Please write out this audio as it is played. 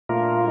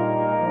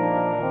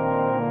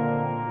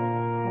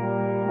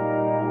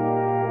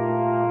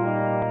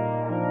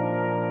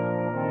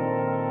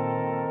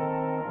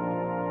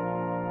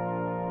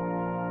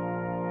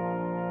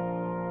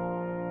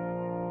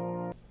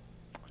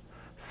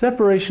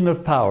Separation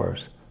of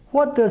powers.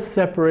 What does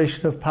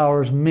separation of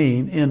powers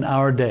mean in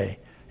our day?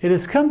 It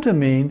has come to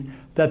mean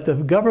that the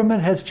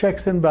government has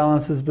checks and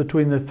balances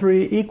between the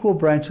three equal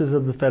branches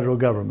of the federal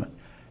government.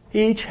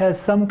 Each has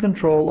some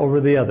control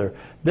over the other.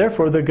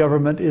 Therefore, the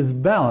government is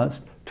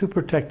balanced to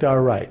protect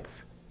our rights.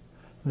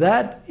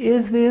 That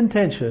is the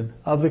intention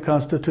of the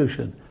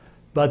Constitution.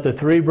 But the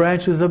three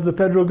branches of the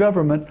federal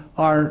government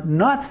are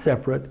not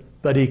separate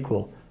but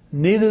equal.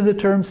 Neither the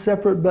term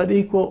separate but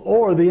equal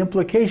or the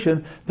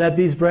implication that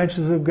these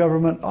branches of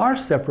government are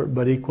separate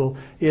but equal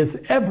is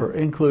ever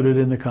included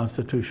in the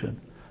Constitution.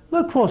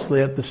 Look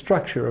closely at the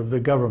structure of the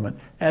government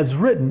as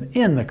written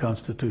in the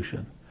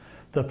Constitution.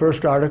 The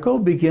first article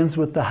begins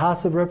with the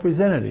House of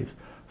Representatives,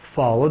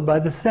 followed by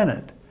the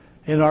Senate.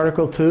 In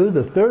Article 2,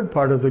 the third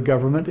part of the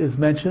government is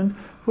mentioned,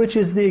 which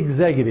is the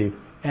executive.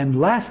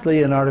 And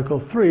lastly, in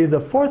Article 3,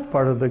 the fourth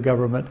part of the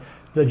government,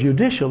 the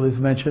judicial, is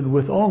mentioned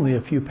with only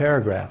a few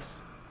paragraphs.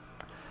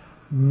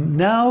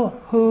 Now,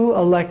 who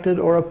elected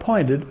or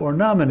appointed or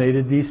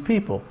nominated these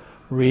people?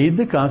 Read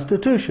the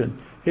Constitution.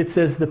 It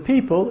says the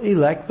people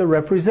elect the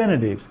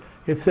representatives.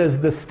 It says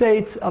the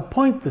states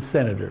appoint the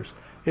senators.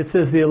 It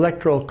says the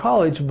Electoral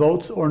College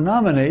votes or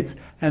nominates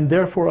and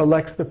therefore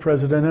elects the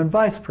president and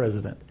vice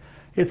president.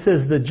 It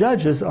says the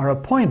judges are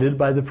appointed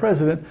by the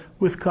president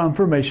with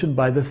confirmation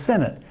by the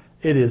Senate.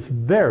 It is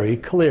very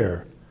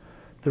clear.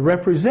 The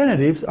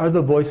representatives are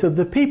the voice of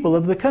the people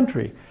of the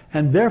country,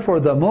 and therefore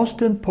the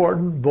most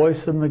important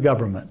voice in the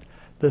government.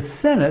 The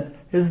Senate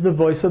is the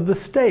voice of the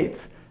states,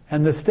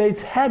 and the states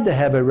had to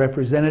have a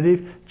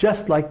representative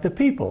just like the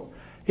people.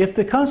 If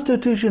the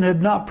Constitution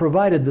had not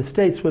provided the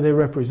states with a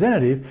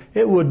representative,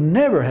 it would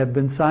never have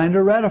been signed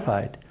or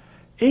ratified.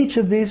 Each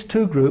of these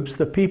two groups,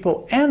 the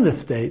people and the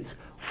states,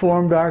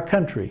 formed our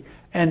country,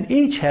 and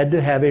each had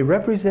to have a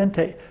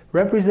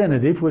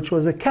representative which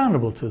was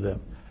accountable to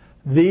them.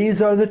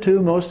 These are the two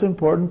most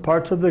important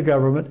parts of the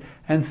government,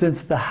 and since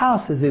the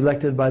House is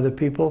elected by the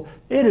people,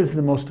 it is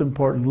the most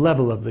important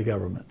level of the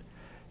government.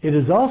 It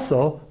is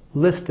also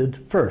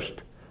listed first.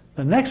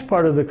 The next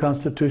part of the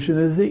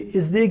Constitution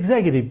is the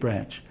executive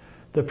branch.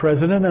 The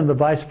president and the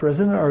vice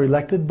president are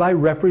elected by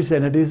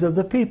representatives of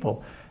the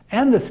people,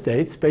 and the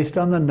states based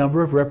on the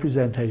number of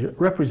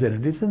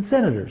representatives and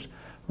senators.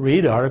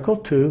 Read Article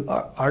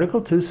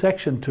 2,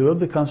 Section 2 of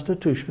the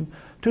Constitution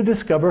to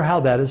discover how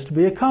that is to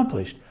be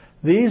accomplished.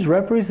 These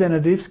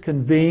representatives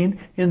convene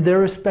in their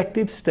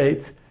respective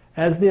states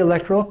as the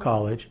Electoral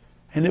College,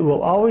 and it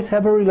will always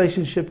have a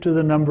relationship to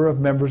the number of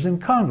members in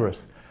Congress.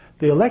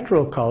 The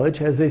Electoral College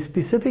has a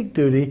specific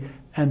duty,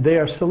 and they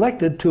are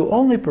selected to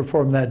only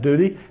perform that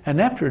duty, and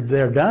after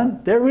they're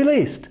done, they're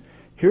released.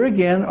 Here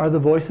again are the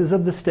voices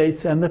of the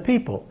states and the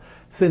people.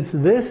 Since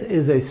this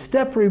is a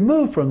step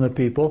removed from the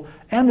people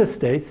and the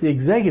states, the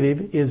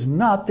executive is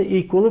not the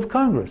equal of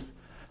Congress.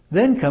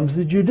 Then comes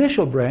the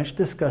judicial branch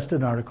discussed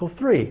in Article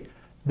 3.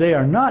 They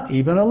are not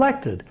even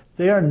elected.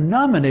 They are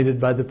nominated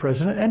by the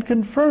president and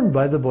confirmed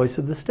by the voice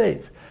of the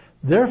states.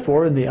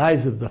 Therefore, in the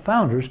eyes of the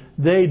founders,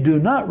 they do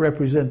not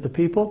represent the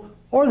people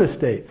or the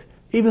states,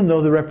 even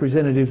though the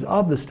representatives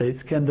of the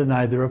states can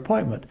deny their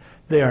appointment.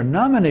 They are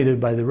nominated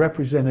by the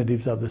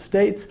representatives of the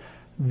states.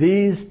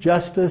 These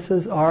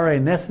justices are a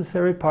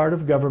necessary part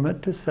of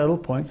government to settle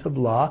points of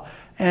law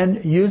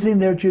and using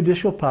their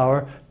judicial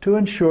power to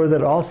ensure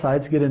that all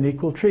sides get an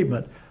equal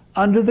treatment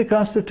under the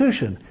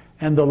Constitution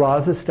and the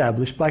laws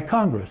established by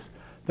Congress.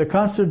 The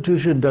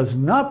Constitution does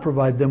not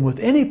provide them with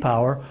any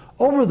power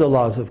over the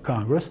laws of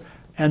Congress,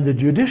 and the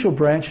judicial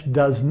branch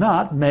does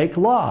not make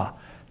law.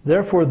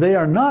 Therefore, they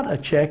are not a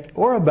check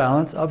or a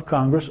balance of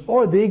Congress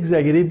or the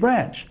executive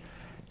branch.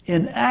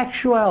 In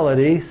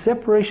actuality,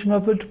 separation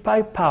of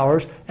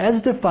powers,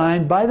 as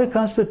defined by the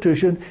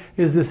Constitution,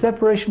 is the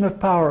separation of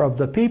power of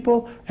the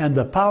people and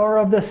the power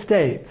of the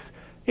states.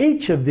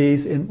 Each of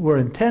these were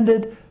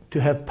intended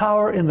to have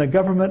power in the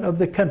government of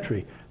the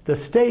country.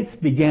 The states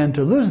began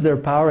to lose their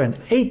power in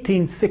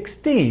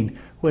 1816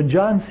 when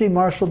John C.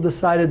 Marshall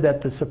decided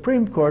that the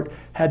Supreme Court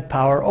had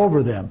power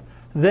over them.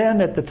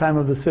 Then, at the time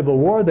of the Civil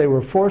War, they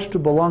were forced to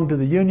belong to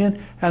the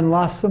Union and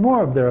lost some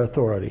more of their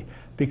authority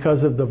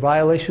because of the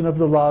violation of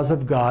the laws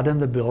of God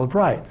and the Bill of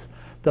Rights.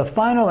 The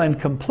final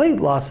and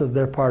complete loss of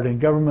their part in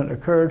government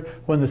occurred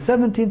when the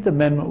 17th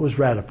Amendment was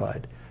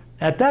ratified.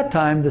 At that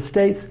time, the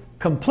states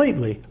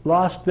completely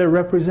lost their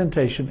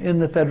representation in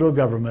the federal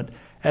government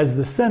as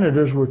the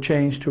senators were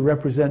changed to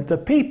represent the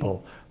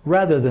people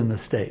rather than the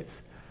states.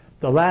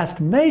 The last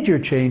major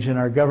change in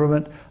our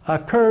government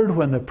occurred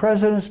when the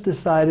presidents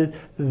decided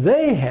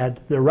they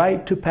had the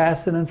right to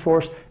pass and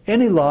enforce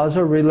any laws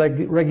or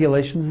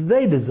regulations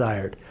they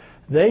desired.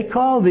 They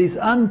call these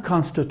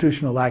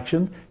unconstitutional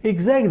actions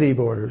executive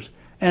orders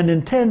and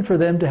intend for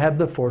them to have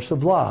the force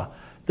of law.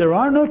 There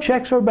are no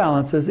checks or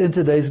balances in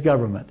today's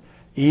government.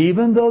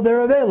 Even though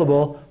they're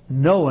available,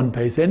 no one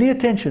pays any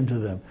attention to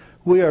them.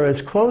 We are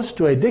as close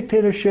to a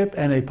dictatorship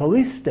and a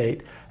police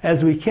state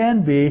as we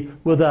can be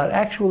without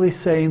actually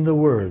saying the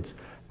words.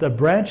 The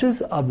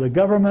branches of the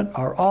government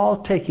are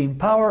all taking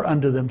power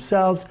unto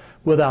themselves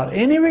without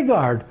any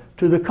regard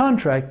to the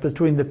contract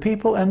between the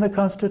people and the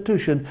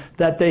Constitution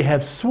that they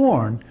have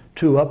sworn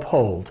to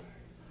uphold.